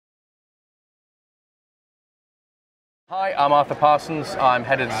Hi, I'm Arthur Parsons. I'm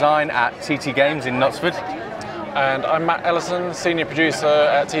Head of Design at TT Games in Knutsford. And I'm Matt Ellison, Senior Producer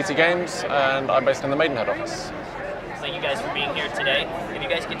at TT Games, and I'm based in the Maidenhead office. Thank you guys for being here today. If you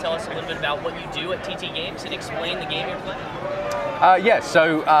guys could tell us a little bit about what you do at TT Games and explain the game you're playing.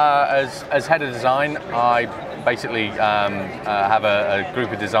 As Head of Design, I basically have a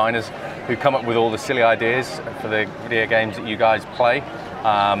group of designers who come up with all the silly ideas for the video games that you guys play.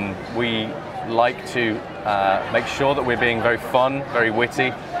 We like to make sure that we're being very fun, very witty,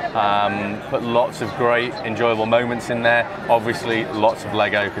 put lots of great, enjoyable moments in there. Obviously, lots of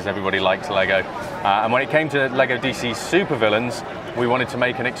Lego, because everybody likes Lego. And when it came to Lego DC Supervillains, we wanted to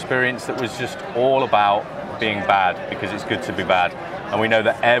make an experience that was just all about being bad, because it's good to be bad. And we know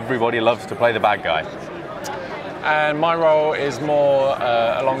that everybody loves to play the bad guy. And my role is more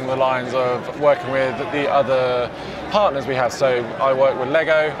along the lines of working with the other partners we have. So I work with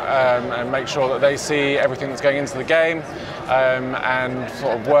Lego and make sure that they see everything that's going into the game, and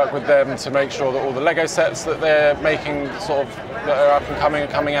sort of work with them to make sure that all the Lego sets that they're making that are up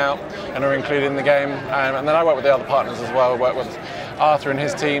and coming out and are included in the game. And then I work with the other partners as well. Work with Arthur and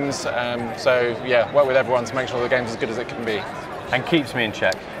his teams. So yeah, work with everyone to make sure the game's as good as it can be. And keeps me in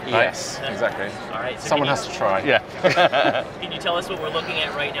check. Right? Yes, exactly. All right. So someone has to try. Yeah. Can you tell us what we're looking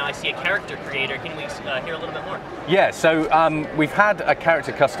at right now? I see a character creator. Can we hear a little bit more? Yeah, so we've had a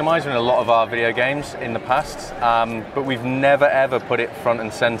character customizer in a lot of our video games in the past, but we've never ever put it front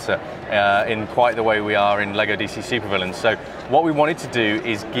and center in quite the way we are in Lego DC Supervillains. So what we wanted to do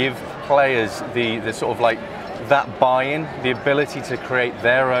is give players the sort of like that buy-in, the ability to create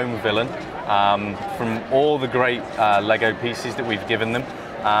their own villain from all the great Lego pieces that we've given them.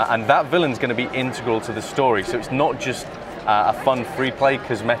 And that villain's going to be integral to the story. So it's not just a fun free play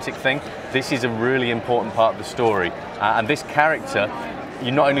cosmetic thing. This is a really important part of the story. And this character,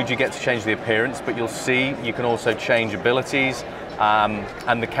 not only do you get to change the appearance, but you'll see you can also change abilities.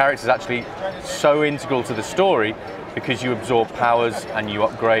 And the character is actually so integral to the story because you absorb powers and you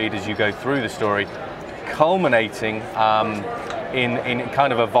upgrade as you go through the story, culminating in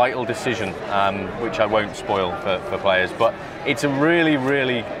kind of a vital decision, which I won't spoil for players, but it's a really,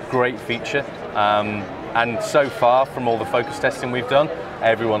 really great feature. And so far, from all the focus testing we've done,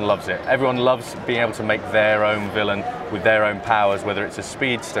 everyone loves it. Everyone loves being able to make their own villain with their own powers, whether it's a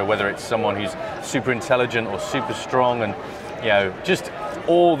speedster, whether it's someone who's super intelligent or super strong, and just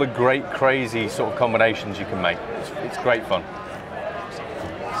all the great, crazy sort of combinations you can make. It's great fun.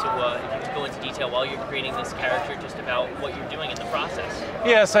 So if you could go into detail while you're creating this character, just about what you're doing in the process.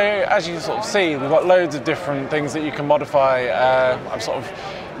 Yeah, so as you sort of see, we've got loads of different things that you can modify. I've sort of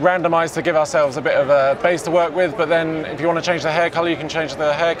randomized to give ourselves a bit of a base to work with, but then if you want to change the hair color, you can change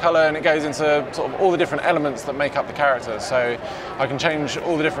the hair color, and it goes into sort of all the different elements that make up the character. So I can change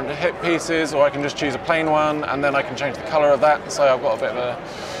all the different hip pieces, or I can just choose a plain one, and then I can change the color of that. So I've got a bit of a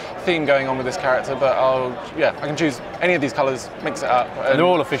theme going on with this character, but I can choose any of these colors, mix it up. And they're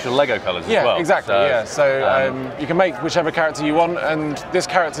all official Lego colors as well. Yeah, exactly, So you can make whichever character you want, and this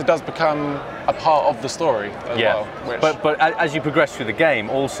character does become a part of the story as well. But as you progress through the game,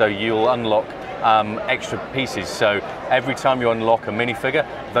 also you'll unlock extra pieces. So every time you unlock a minifigure,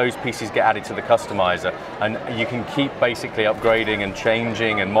 those pieces get added to the customizer, and you can keep basically upgrading and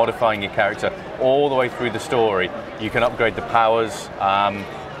changing and modifying your character all the way through the story. You can upgrade the powers.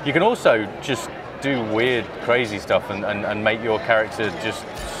 You can also just do weird, crazy stuff and make your character just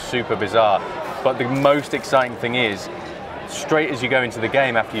super bizarre. But the most exciting thing is, straight as you go into the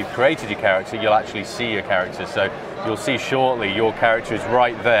game after you've created your character, you'll actually see your character. So you'll see shortly your character is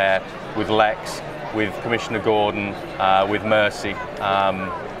right there with Lex, with Commissioner Gordon, with Mercy.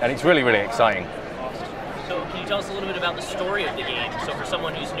 And it's really, really exciting. So can you tell us a little bit about the story of the game? So for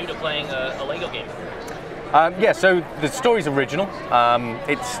someone who's new to playing a Lego game. So the story's original.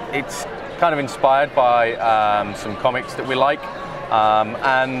 It's kind of inspired by some comics that we like,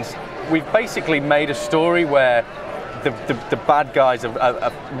 and we've basically made a story where the bad guys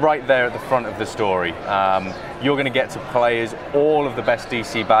are right there at the front of the story. You're going to get to play as all of the best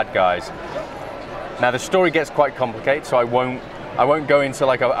DC bad guys. Now the story gets quite complicated, so I won't go into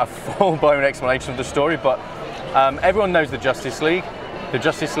like a full-blown explanation of the story, but everyone knows the Justice League. The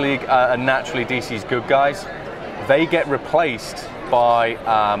Justice League are naturally DC's good guys. They get replaced by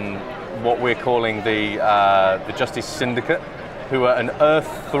what we're calling the Justice Syndicate, who are an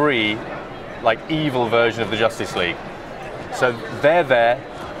Earth 3, like evil version of the Justice League. So they're there,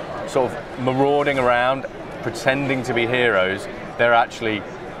 sort of marauding around, pretending to be heroes. They're actually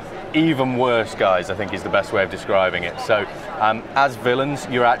even worse guys, I think is the best way of describing it. So as villains,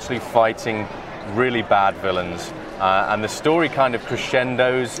 you're actually fighting really bad villains. And the story kind of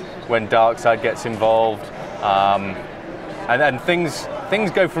crescendos when Darkseid gets involved. and things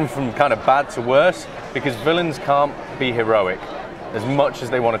go from kind of bad to worse because villains can't be heroic as much as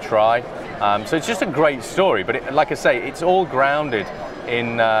they want to try. So it's just a great story, but like I say, it's all grounded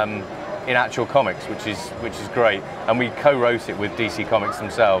in actual comics, which is great, and we co-wrote it with DC Comics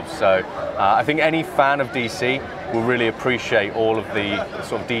themselves. So I think any fan of DC will really appreciate all of the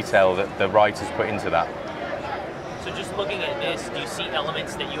sort of detail that the writers put into that. So just looking at this, do you see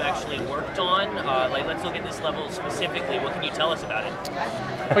elements that you actually worked on? Like, let's look at this level specifically. What can you tell us about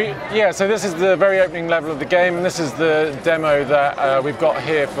it? Well, yeah, so this is the very opening level of the game, and this is the demo that we've got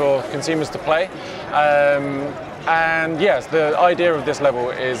here for consumers to play. And yes, the idea of this level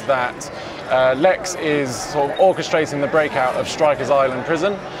is that Lex is sort of orchestrating the breakout of Stryker's Island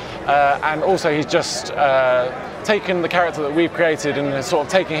prison, and also he's just taken the character that we've created and is sort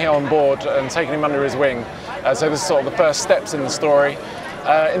of taking him on board and taking him under his wing. So this is sort of the first steps in the story.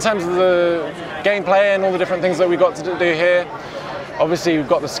 In terms of the gameplay and all the different things that we've got to do here, obviously we've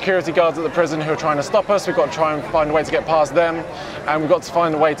got the security guards at the prison who are trying to stop us. We've got to try and find a way to get past them, and we've got to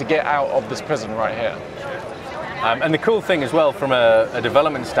find a way to get out of this prison right here. And the cool thing as well from a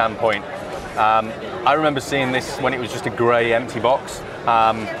development standpoint, I remember seeing this when it was just a grey empty box.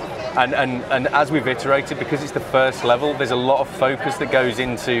 And as we've iterated, because it's the first level, there's a lot of focus that goes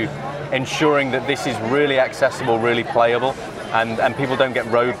into ensuring that this is really accessible, really playable, and people don't get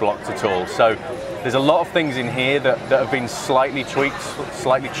roadblocked at all. So there's a lot of things in here that have been slightly tweaked,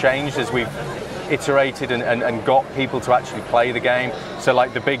 slightly changed as we've iterated and got people to actually play the game. So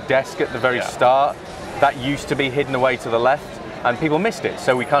like the big desk at the very start, that used to be hidden away to the left, and people missed it.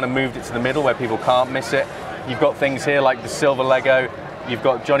 So we kind of moved it to the middle where people can't miss it. You've got things here like the silver Lego. You've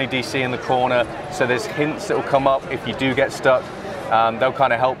got Johnny DC in the corner, so there's hints that will come up if you do get stuck. They'll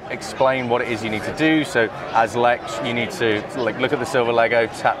kind of help explain what it is you need to do. So as Lex, you need to like look at the silver Lego,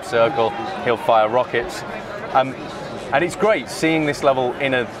 tap circle, he'll fire rockets. And it's great seeing this level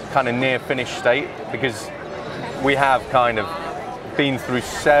in a kind of near finished state, because we have kind of been through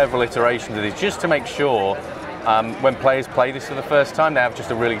several iterations of this just to make sure when players play this for the first time, they have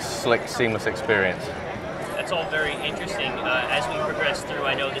just a really slick, seamless experience. That's all very interesting. As we progress through,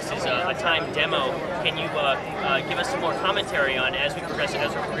 I know this is a timed demo. Can you give us some more commentary on, as we're progressing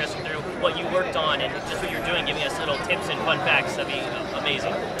through, what you worked on and just what you're doing, giving us little tips and fun facts? That'd be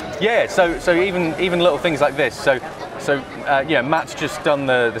amazing. Yeah, so even little things like this. So yeah, Matt's just done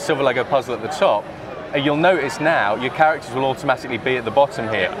the silver Lego puzzle at the top. You'll notice now your characters will automatically be at the bottom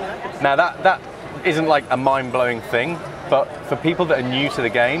here. Now that isn't like a mind-blowing thing, but for people that are new to the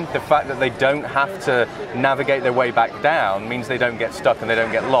game, the fact that they don't have to navigate their way back down means they don't get stuck and they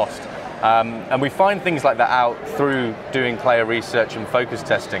don't get lost. And we find things like that out through doing player research and focus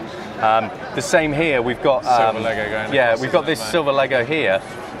testing. The same here, we've got silver Lego going. Yeah, we've got this silver Lego here.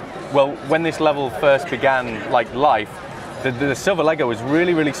 Well, when this level first began, like life, the silver Lego was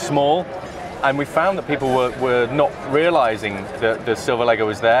really, really small. And we found that people were not realizing that the silver Lego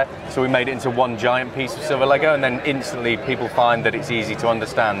was there, so we made it into one giant piece of silver Lego, and then instantly people find that it's easy to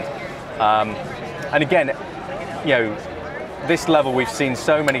understand. And again, you know, this level we've seen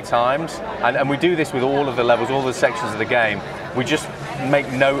so many times, and we do this with all of the levels, all the sections of the game. We just make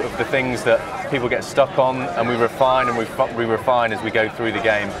note of the things that people get stuck on, and we refine and we refine as we go through the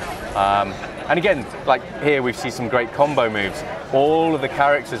game. And again, like here, we see some great combo moves. All of the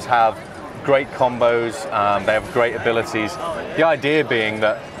characters have great combos, they have great abilities. The idea being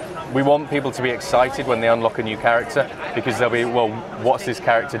that we want people to be excited when they unlock a new character, because they'll be, well, what's this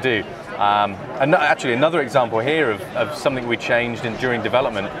character do? And actually another example here of something we changed during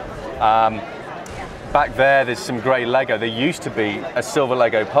development. Back there's some grey Lego. There used to be a silver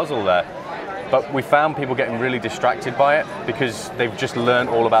Lego puzzle there, but we found people getting really distracted by it because they've just learned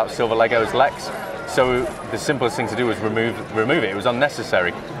all about silver Lego as Lex. So the simplest thing to do was remove it. It was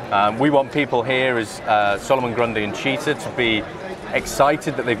unnecessary. We want people here as Solomon Grundy and Cheetah to be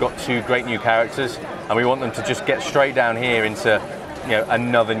excited that they've got two great new characters, and we want them to just get straight down here into, you know,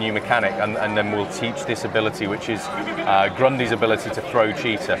 another new mechanic, and then we'll teach this ability, which is Grundy's ability to throw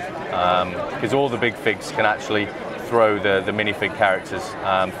Cheetah, because all the big figs can actually throw the minifig characters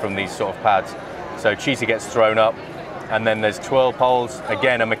from these sort of pads. So Cheetah gets thrown up, and then there's twirl poles,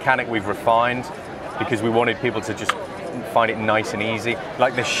 again a mechanic we've refined because we wanted people to just find it nice and easy.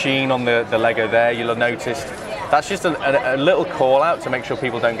 Like the sheen on the Lego there, you'll have noticed. That's just a little call out to make sure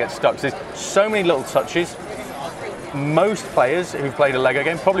people don't get stuck. So there's so many little touches. Most players who've played a Lego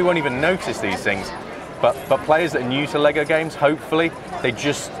game probably won't even notice these things, but players that are new to Lego games, hopefully, they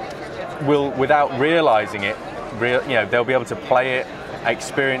just will, without realizing it, you know, they'll be able to play it,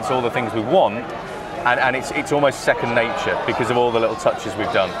 experience all the things we want, and it's almost second nature because of all the little touches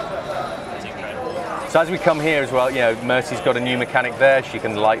we've done. So as we come here as well, you know, Mercy's got a new mechanic there. She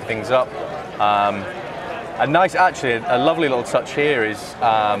can light things up. A nice, actually, a lovely little touch here is,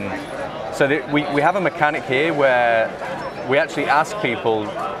 so that we have a mechanic here where we actually ask people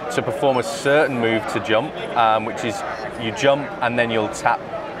to perform a certain move to jump, which is you jump and then you'll tap.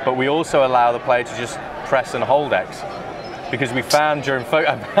 But we also allow the player to just press and hold X, because we found during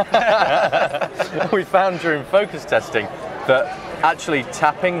focus testing that actually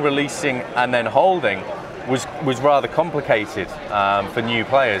tapping, releasing, and then holding was rather complicated for new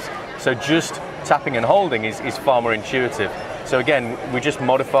players. So just tapping and holding is far more intuitive. So again, we just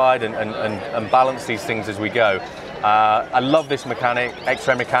modified and balanced these things as we go. I love this mechanic,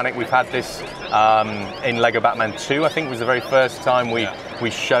 X-ray mechanic. We've had this in Lego Batman 2, I think was the very first time we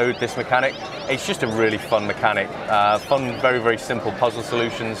showed this mechanic. It's just a really fun mechanic. Fun, very, very simple puzzle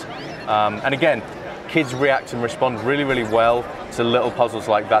solutions. And again, kids react and respond really, really well to little puzzles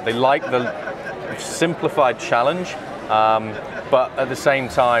like that. They like the simplified challenge, but at the same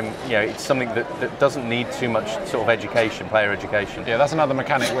time, you know, it's something that doesn't need too much sort of education, player education. Yeah, that's another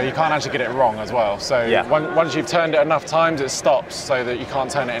mechanic where you can't actually get it wrong as well. So yeah. Once you've turned it enough times, it stops so that you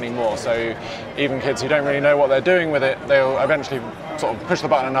can't turn it anymore. So even kids who don't really know what they're doing with it, they'll eventually sort of push the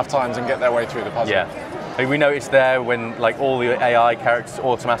button enough times and get their way through the puzzle. Yeah, we noticed there when like all the AI characters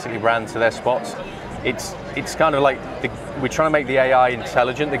automatically ran to their spots. It's kind of like we're trying to make the AI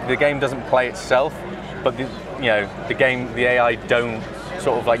intelligent. The game doesn't play itself, but the AI don't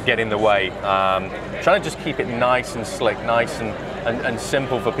sort of like get in the way. Trying to just keep it nice and slick, nice and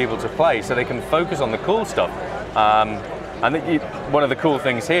simple for people to play, so they can focus on the cool stuff. One of the cool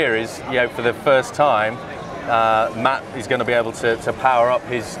things here is, you know, for the first time, Matt is going to be able to power up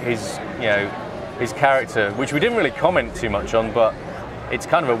his character, which we didn't really comment too much on, but it's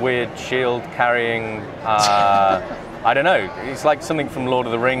kind of a weird shield carrying. I don't know. It's like something from Lord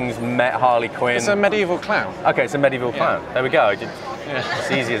of the Rings. Met Harley Quinn. It's a medieval clown. Okay, it's a medieval clown. There we go.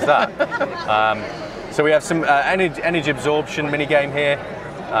 It's easy as that. So we have some energy absorption mini game here.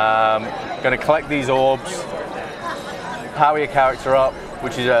 Going to collect these orbs, power your character up,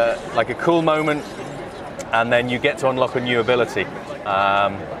 which is like a cool moment, and then you get to unlock a new ability.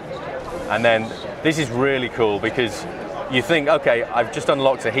 And then this is really cool because you think, okay, I've just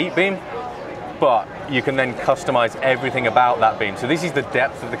unlocked a heat beam, but you can then customize everything about that beam. So this is the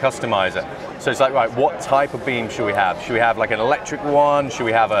depth of the customizer. So it's like, right, what type of beam should we have? Should we have like an electric one? Should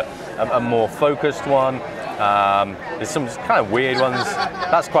we have a more focused one? There's some kind of weird ones.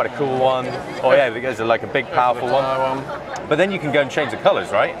 That's quite a cool one. Oh yeah, there's like a big powerful one. But then you can go and change the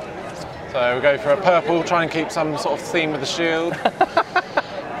colors, right? So we go for a purple, try and keep some sort of theme with the shield.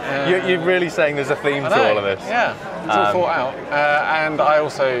 You're really saying there's a theme to all of this? Yeah, it's all thought out. And I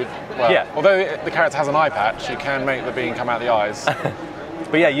also, although the character has an eye patch, you can make the beam come out the eyes.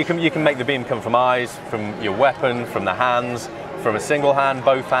 But yeah, you can make the beam come from eyes, from your weapon, from the hands, from a single hand,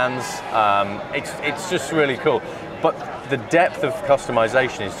 both hands. It's just really cool. But the depth of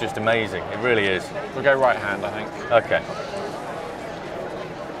customization is just amazing. It really is. We'll go right hand, I think. Okay.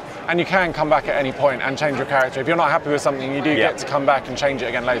 And you can come back at any point and change your character. If you're not happy with something, you do get to come back and change it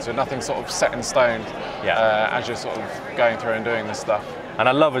again later. Nothing's sort of set in stone as you're sort of going through and doing this stuff. And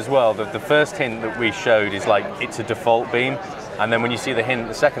I love as well that the first hint that we showed is like, it's a default beam. And then when you see the hint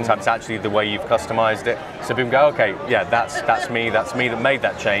the second time, it's actually the way you've customized it. So people go, okay, yeah, that's me that made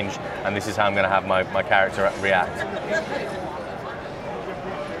that change, and this is how I'm going to have my character react.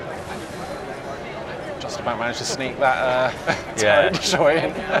 Just about managed to sneak that destroy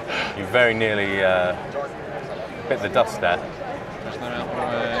in. You very nearly bit the dust there.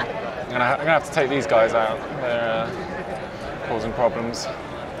 I'm gonna have to take these guys out. They're causing problems.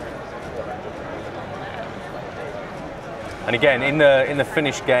 And again, in the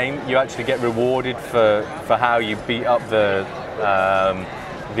finished game, you actually get rewarded for how you beat up the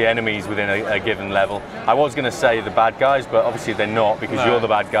enemies within a given level. I was going to say the bad guys, but obviously they're not, because you're the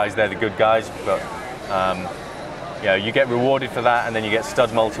bad guys, they're the good guys. But you get rewarded for that, and then you get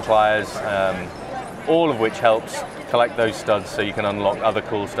stud multipliers, all of which helps collect those studs so you can unlock other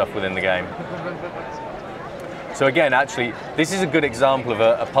cool stuff within the game. So again, actually, this is a good example of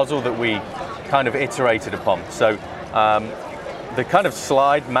a puzzle that we kind of iterated upon. So the kind of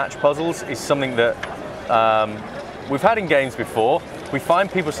slide match puzzles is something that we've had in games before. We find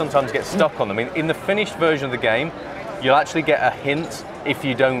people sometimes get stuck on them. In the finished version of the game, you'll actually get a hint if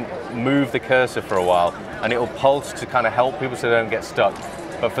you don't move the cursor for a while, and it'll pulse to kind of help people so they don't get stuck.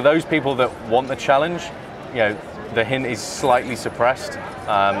 But for those people that want the challenge, the hint is slightly suppressed,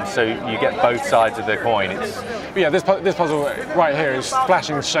 so you get both sides of the coin. Yeah, this puzzle right here is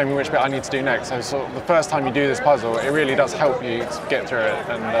flashing to show me which bit I need to do next. So sort of the first time you do this puzzle, it really does help you get through it,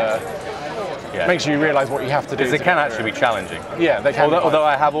 and makes you realise what you have to do. Because it can actually be challenging. Yeah, they can. Although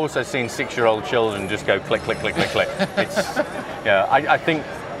I have also seen 6-year-old children just go click, click, click, click, click. It's, I think,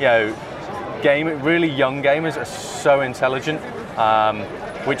 really young gamers are so intelligent,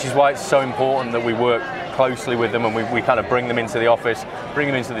 which is why it's so important that we work closely with them, and we kind of bring them into the office, bring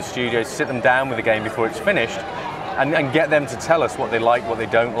them into the studio, sit them down with the game before it's finished, and get them to tell us what they like, what they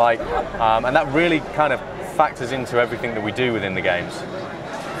don't like, and that really kind of factors into everything that we do within the games.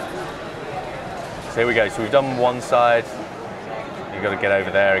 So here we go, so we've done one side, you've got to get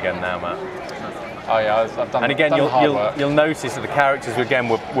over there again now, Matt. Oh yeah, I've done. And again, done you'll notice that the characters again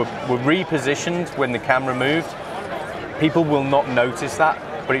were repositioned when the camera moved. People will not notice that,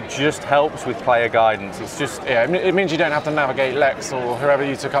 but it just helps with player guidance. It's just it means you don't have to navigate Lex or whoever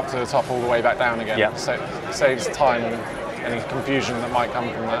you took up to the top all the way back down again. Yeah. So it saves time and any confusion that might come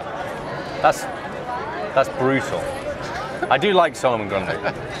from that. That's brutal. I do like Solomon Grundy.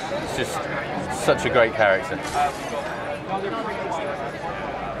 It's just such a great character.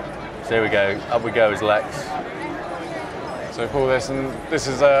 So here we go, up we go as Lex. So pull this, and this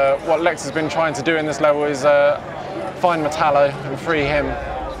is what Lex has been trying to do in this level is find Metallo and free him.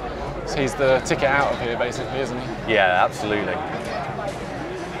 So he's the ticket out of here, basically, isn't he? Yeah, absolutely.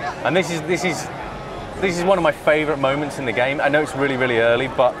 And this is one of my favourite moments in the game. I know it's really, really early,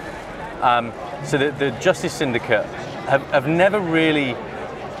 but so the Justice Syndicate have never really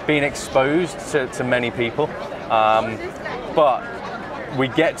been exposed to many people, but we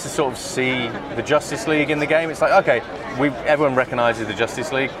get to sort of see the Justice League in the game. It's like, okay, everyone recognises the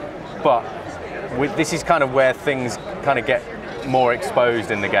Justice League, but this is kind of where things kind of get more exposed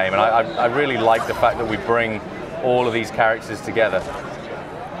in the game, and I really like the fact that we bring all of these characters together.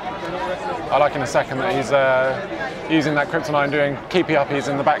 I like in a second that he's using that kryptonite, doing keepy uppies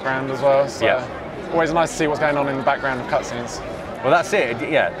in the background as well. So always nice to see what's going on in the background of cutscenes. Well, that's it.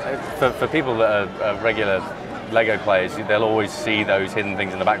 Yeah, for people that are regular Lego players, they'll always see those hidden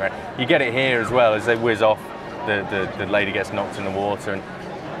things in the background. You get it here as well as they whiz off. The lady gets knocked in the water, and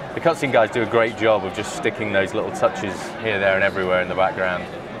the cutscene guys do a great job of just sticking those little touches here, there, and everywhere in the background.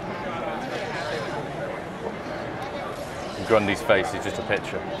 And Grundy's face is just a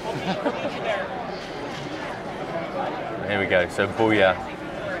picture. Here we go. So Booyah.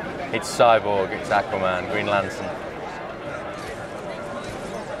 It's Cyborg. It's Aquaman. Green Lantern.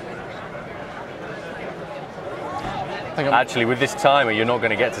 Actually, with this timer, you're not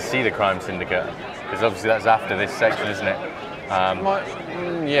going to get to see the Crime Syndicate, because obviously that's after this section, isn't it?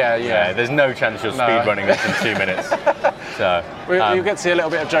 Yeah. There's no chance you're speedrunning this in 2 minutes. So you get to see a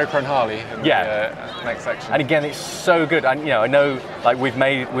little bit of Joker and Harley in the next section. And again, it's so good. And I know, like we've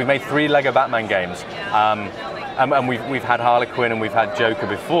made 3 Lego Batman games, and we've had Harley Quinn and we've had Joker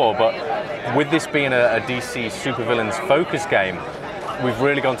before, but with this being a DC supervillains focus game, we've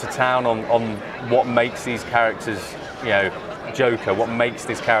really gone to town on what makes these characters, Joker, what makes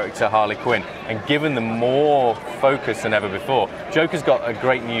this character Harley Quinn, and given them more focus than ever before. Joker's got a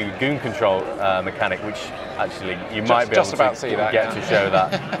great new goon control mechanic, which actually you might be able to get to show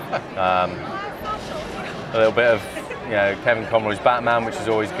that. A little bit of Kevin Conroy's Batman, which is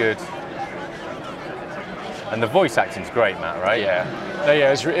always good. And the voice acting's great, Matt, right? Yeah, it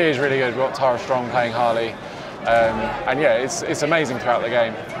is really good. We've got Tara Strong playing Harley. And yeah, it's amazing throughout the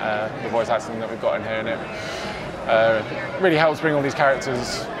game, the voice acting that we've got in here, and it really helps bring all these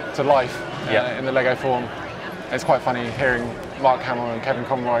characters to life in the Lego form. It's quite funny hearing Mark Hamill and Kevin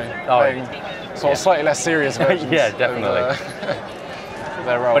Conroy playing sort of slightly less serious versions definitely. of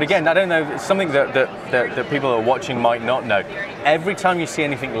their roles. But again, I don't know, it's something that people who are watching might not know. Every time you see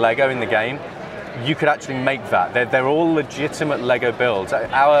anything Lego in the game, you could actually make that. They're all legitimate Lego builds.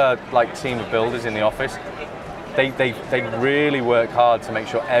 Our team of builders in the office, they really work hard to make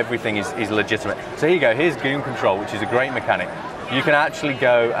sure everything is legitimate. So here you go, here's Goon Control, which is a great mechanic. You can actually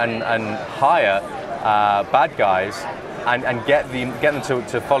go and hire bad guys and get them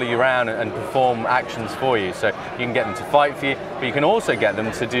to follow you around and perform actions for you. So you can get them to fight for you, but you can also get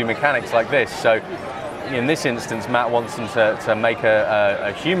them to do mechanics like this. So in this instance, Matt wants them to make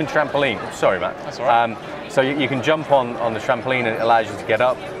a human trampoline. Sorry, Matt. That's all right. So you can jump on the trampoline and it allows you to get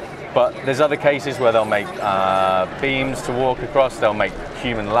up. But there's other cases where they'll make beams to walk across, they'll make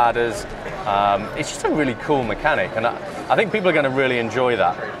human ladders. It's just a really cool mechanic, and I think people are going to really enjoy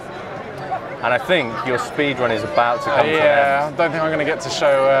that. And I think your speedrun is about to come to an end. I don't think I'm going to get to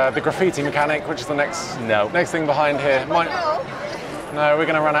show the graffiti mechanic, which is the next thing behind here. No, we're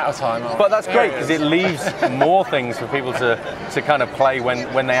going to run out of time. But that's great because it leaves more things for people to kind of play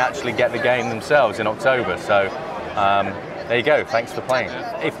when they actually get the game themselves in October. So there you go. Thanks for playing.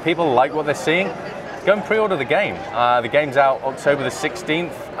 If people like what they're seeing, go and pre-order the game. The game's out October the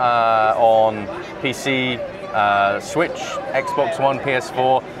 16th on PC, Switch, Xbox One,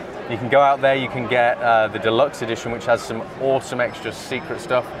 PS4. You can go out there, you can get the deluxe edition, which has some awesome extra secret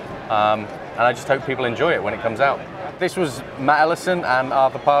stuff. And I just hope people enjoy it when it comes out. This was Matt Ellison and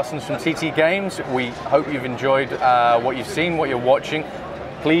Arthur Parsons from TT Games. We hope you've enjoyed what you've seen, what you're watching.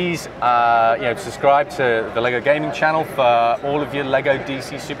 Please subscribe to the LEGO Gaming channel for all of your LEGO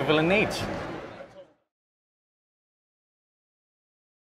DC supervillain needs.